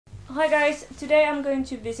Hi guys, today I'm going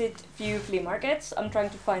to visit a few flea markets. I'm trying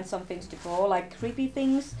to find some things to draw, like creepy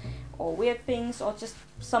things or weird things or just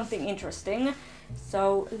something interesting.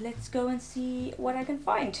 So let's go and see what I can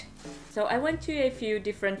find. So I went to a few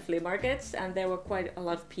different flea markets and there were quite a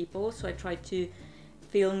lot of people, so I tried to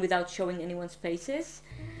film without showing anyone's faces.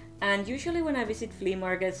 And usually when I visit flea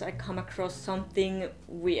markets I come across something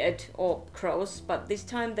weird or gross, but this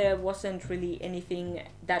time there wasn't really anything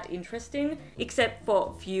that interesting, except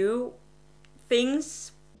for a few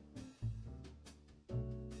things.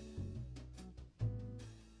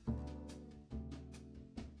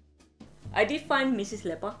 I did find Mrs.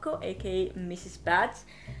 Lepakko, aka Mrs. Bat,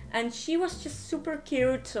 and she was just super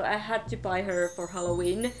cute, so I had to buy her for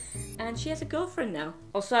Halloween, and she has a girlfriend now.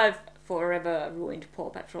 Also, I've forever ruined Paw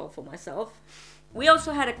Patrol for myself. We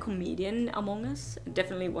also had a comedian among us, it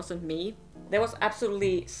definitely wasn't me. There was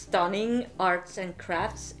absolutely stunning arts and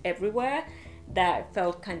crafts everywhere that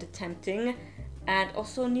felt kind of tempting, and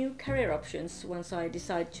also new career options once I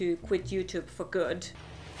decided to quit YouTube for good.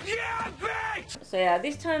 Yeah, bitch! So yeah,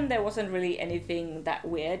 this time there wasn't really anything that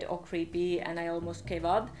weird or creepy and I almost gave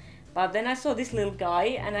up. But then I saw this little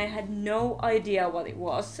guy and I had no idea what it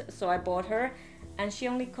was, so I bought her and she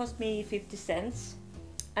only cost me 50 cents.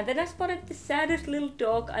 And then I spotted the saddest little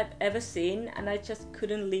dog I've ever seen and I just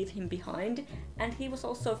couldn't leave him behind, and he was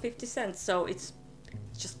also 50 cents, so it's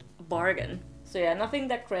just a bargain. So yeah, nothing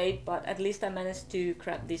that great, but at least I managed to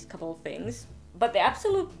grab these couple of things. But the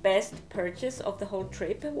absolute best purchase of the whole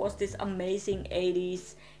trip was this amazing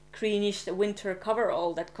 80s greenish winter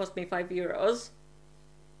coverall that cost me €5.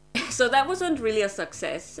 So that wasn't really a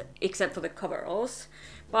success, except for the coveralls.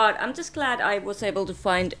 But I'm just glad I was able to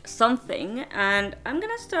find something, and I'm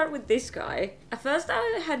gonna start with this guy. At first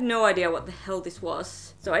I had no idea what the hell this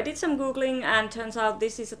was. So I did some googling and turns out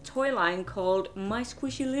this is a toy line called My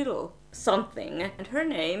Squishy Little something, and her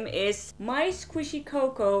name is My Squishy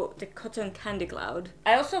Coco the Cotton Candy Cloud.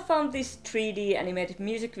 I also found this 3D animated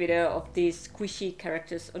music video of these squishy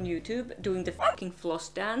characters on YouTube doing the fucking floss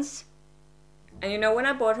dance. And you know, when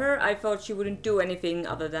I bought her, I thought she wouldn't do anything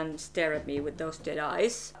other than stare at me with those dead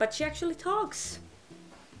eyes. But she actually talks.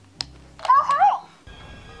 Oh, hi!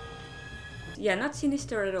 Yeah, not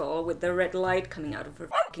sinister at all, with the red light coming out of her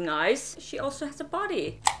fucking eyes. She also has a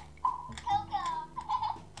body.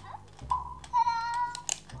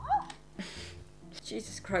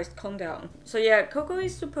 Jesus Christ, calm down. So yeah, Coco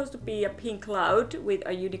is supposed to be a pink cloud with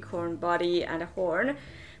a unicorn body and a horn.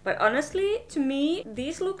 But honestly, to me,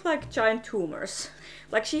 these look like giant tumors.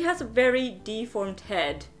 Like, she has a very deformed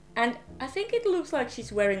head. And I think it looks like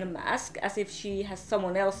she's wearing a mask, as if she has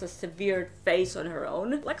someone else's severe face on her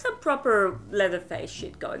own. Like some proper Leatherface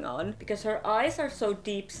shit going on. Because her eyes are so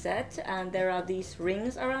deep set and there are these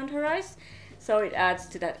rings around her eyes. So it adds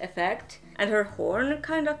to that effect. And her horn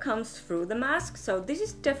kinda comes through the mask, so this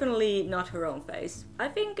is definitely not her own face. I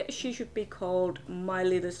think she should be called My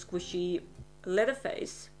Little Squishy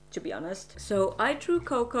Leatherface, to be honest. So I drew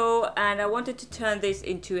Coco and I wanted to turn this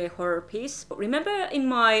into a horror piece. Remember in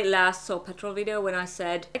my last Paw Patrol video when I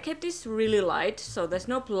said I kept this really light, so there's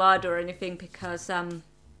no blood or anything because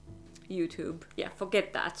YouTube. Yeah,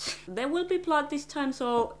 forget that. There will be blood this time,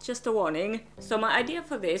 so just a warning. So my idea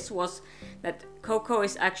for this was that Coco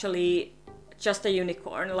is actually just a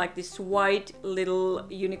unicorn, like this white little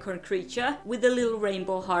unicorn creature with a little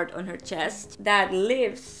rainbow heart on her chest that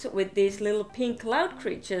lives with these little pink cloud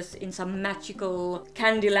creatures in some magical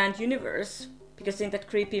Candyland universe. Because in that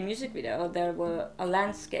creepy music video there were a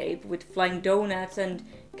landscape with flying donuts and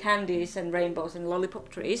candies and rainbows and lollipop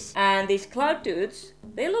trees. And these cloud dudes,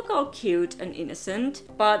 they look all cute and innocent,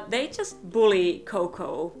 but they just bully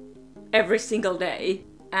Coco every single day.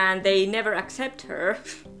 And they never accept her.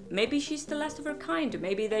 Maybe she's the last of her kind.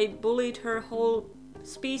 Maybe they bullied her whole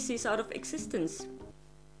species out of existence.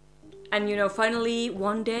 And you know, finally,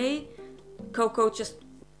 one day, Coco just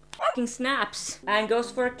fucking snaps and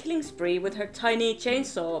goes for a killing spree with her tiny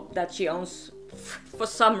chainsaw that she owns for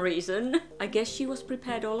some reason. I guess she was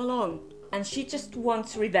prepared all along. And she just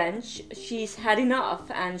wants revenge. She's had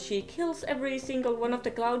enough and she kills every single one of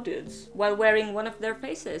the cloud dudes while wearing one of their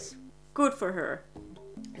faces. Good for her.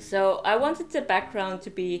 So I wanted the background to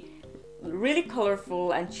be really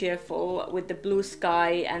colorful and cheerful with the blue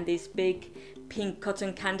sky and these big pink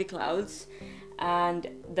cotton candy clouds and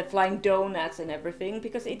the flying donuts and everything,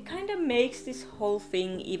 because it kind of makes this whole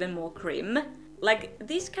thing even more grim. Like,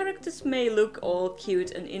 these characters may look all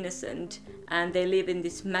cute and innocent and they live in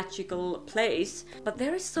this magical place, but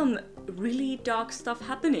there is some really dark stuff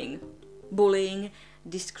happening. Bullying,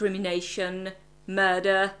 discrimination,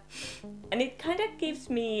 murder. And it kind of gives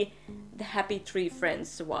me the Happy Tree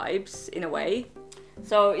Friends vibes in a way.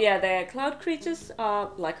 So yeah, the cloud creatures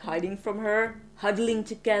are like hiding from her, huddling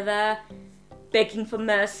together, begging for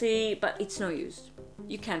mercy, but it's no use.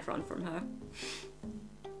 You can't run from her.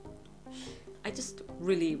 I just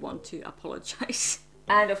really want to apologize.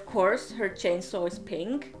 And of course, her chainsaw is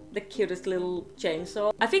pink, the cutest little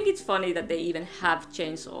chainsaw. I think it's funny that they even have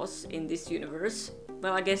chainsaws in this universe.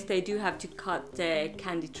 Well, I guess they do have to cut the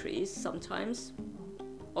candy trees sometimes,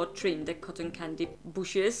 or trim the cotton candy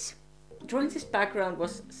bushes. Drawing this background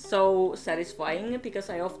was so satisfying because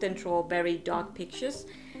I often draw very dark pictures,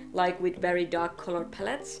 like with very dark color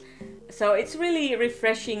palettes. So it's really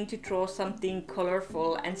refreshing to draw something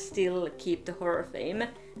colorful and still keep the horror theme.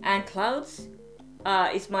 And clouds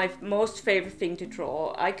is my most favorite thing to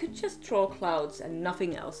draw. I could just draw clouds and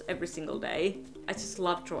nothing else every single day. I just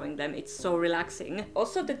love drawing them, it's so relaxing.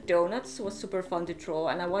 Also the donuts was super fun to draw,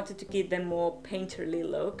 and I wanted to give them more painterly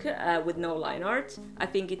look with no line art. I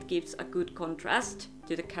think it gives a good contrast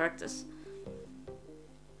to the characters.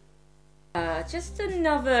 Just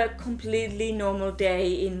another completely normal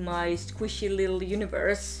day in my squishy little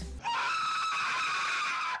universe.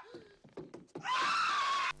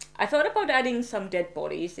 I thought about adding some dead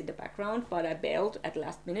bodies in the background, but I bailed at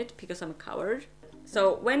last minute because I'm a coward.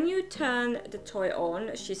 So when you turn the toy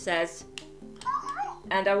on, she says,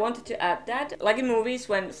 and I wanted to add that, like in movies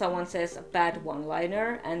when someone says a bad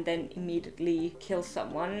one-liner and then immediately kills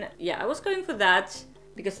someone. Yeah, I was going for that,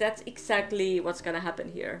 because that's exactly what's gonna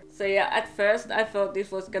happen here. So yeah, at first I thought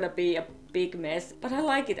this was gonna be a big mess, but I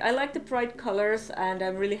like it. I like the bright colors and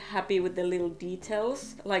I'm really happy with the little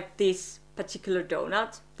details, like this particular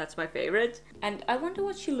donut. That's my favorite. And I wonder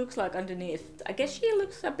what she looks like underneath. I guess she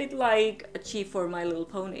looks a bit like a chief for My Little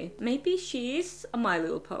Pony. Maybe she is a My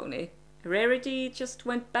Little Pony. Rarity just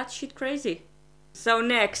went batshit crazy. So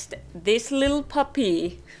next, this little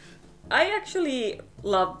puppy. I actually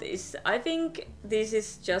love this. I think this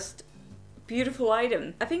is just a beautiful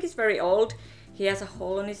item. I think it's very old. He has a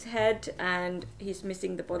hole on his head and he's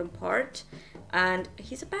missing the bottom part. And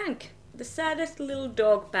he's a bank. The saddest little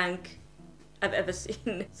dog bank I've ever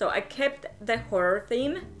seen. So I kept the horror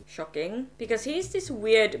theme, shocking, because he's this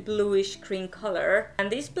weird bluish green color,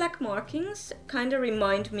 and these black markings kind of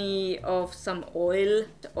remind me of some oil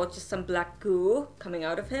or just some black goo coming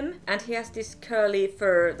out of him, and he has this curly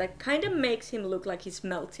fur that kind of makes him look like he's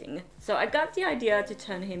melting. So I got the idea to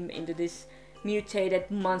turn him into this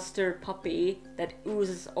mutated monster puppy that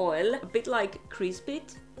oozes oil, a bit like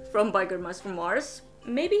Creasebit from Biker Mice from Mars.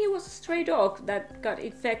 Maybe he was a stray dog that got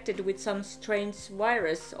infected with some strange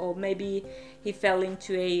virus, or maybe he fell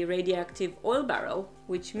into a radioactive oil barrel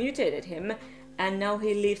which mutated him, and now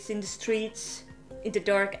he lives in the streets, in the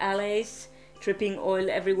dark alleys, dripping oil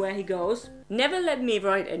everywhere he goes. Never let me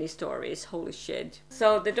write any stories, holy shit.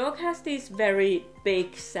 So the dog has these very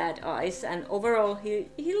big sad eyes, and overall he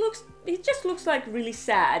just looks like really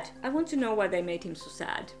sad. I want to know why they made him so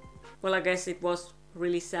sad. Well, I guess it was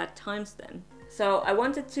really sad times then. So I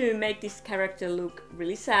wanted to make this character look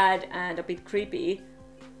really sad and a bit creepy.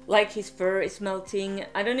 Like his fur is melting.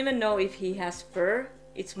 I don't even know if he has fur.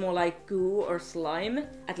 It's more like goo or slime,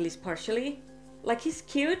 at least partially. Like he's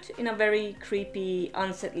cute in a very creepy,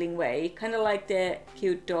 unsettling way. Kind of like the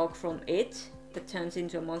cute dog from It that turns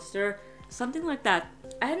into a monster. Something like that.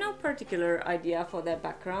 I had no particular idea for the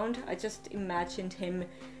background. I just imagined him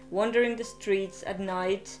wandering the streets at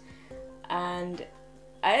night, and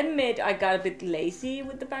I admit I got a bit lazy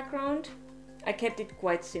with the background. I kept it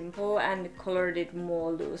quite simple and colored it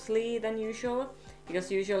more loosely than usual,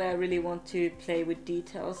 because usually I really want to play with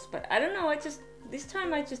details, but I don't know, this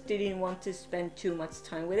time I just didn't want to spend too much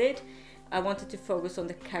time with it. I wanted to focus on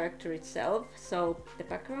the character itself, so the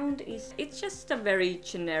background it's just a very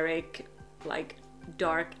generic, like,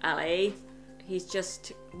 dark alley. He's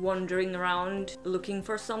just wandering around looking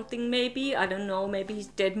for something, maybe. I don't know, maybe his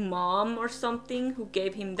dead mom or something who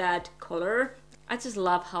gave him that color. I just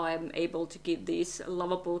love how I'm able to give these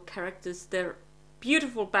lovable characters their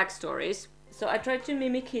beautiful backstories. So I tried to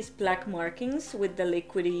mimic his black markings with the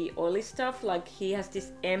liquidy oily stuff, like he has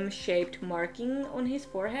this M-shaped marking on his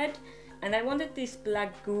forehead. And I wanted this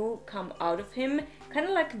black goo come out of him, kind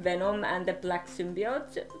of like Venom and the black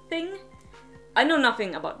symbiote thing. I know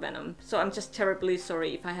nothing about Venom, so I'm just terribly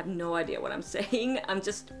sorry if I have no idea what I'm saying. I'm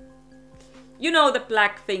just... You know, the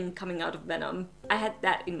black thing coming out of Venom. I had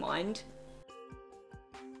that in mind.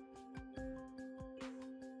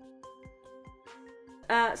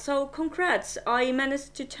 So congrats, I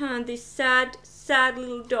managed to turn this sad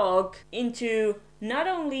little dog into not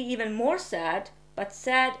only even more sad, but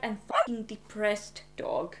sad and fucking depressed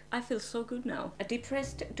dog. I feel so good now. A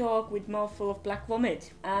depressed dog with mouth full of black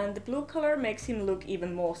vomit. And the blue color makes him look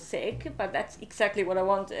even more sick, but that's exactly what I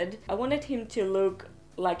wanted. I wanted him to look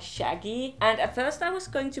like Shaggy, and at first I was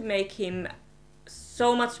going to make him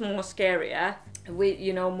so much more scarier with,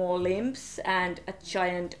 you know, more limbs and a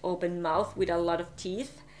giant open mouth with a lot of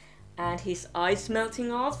teeth and his eyes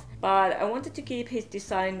melting off, but I wanted to keep his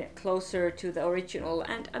design closer to the original,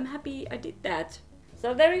 and I'm happy I did that.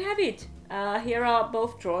 So there you have it. Here are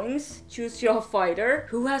both drawings. Choose your fighter.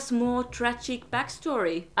 Who has more tragic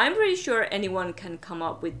backstory? I'm pretty sure anyone can come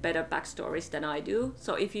up with better backstories than I do,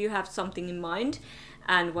 so if you have something in mind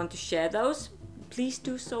and want to share those, please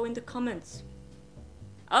do so in the comments.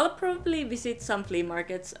 I'll probably visit some flea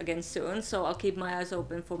markets again soon, so I'll keep my eyes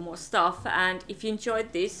open for more stuff, and if you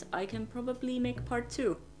enjoyed this, I can probably make part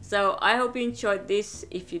 2. So I hope you enjoyed this.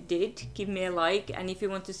 If you did, give me a like, and if you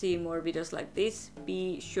want to see more videos like this,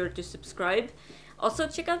 be sure to subscribe. Also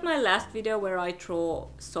check out my last video where I draw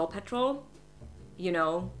Saw Patrol. You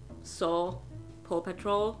know, Saw, Paw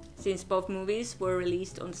Patrol, since both movies were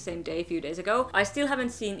released on the same day a few days ago. I still haven't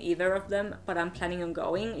seen either of them, but I'm planning on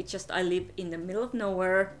going. It's just I live in the middle of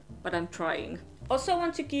nowhere, but I'm trying. Also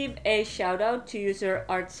want to give a shout out to user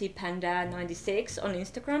artsypanda96 on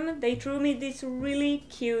Instagram. They drew me this really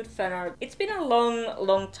cute fan art. It's been a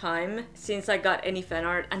long time since I got any fan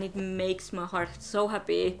art, and it makes my heart so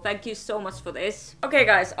happy. Thank you so much for this. Okay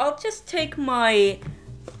guys, I'll just take my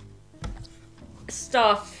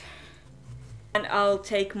stuff and I'll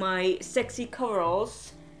take my sexy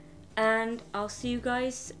coveralls, and I'll see you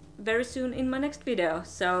guys very soon in my next video.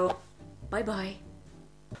 So bye bye.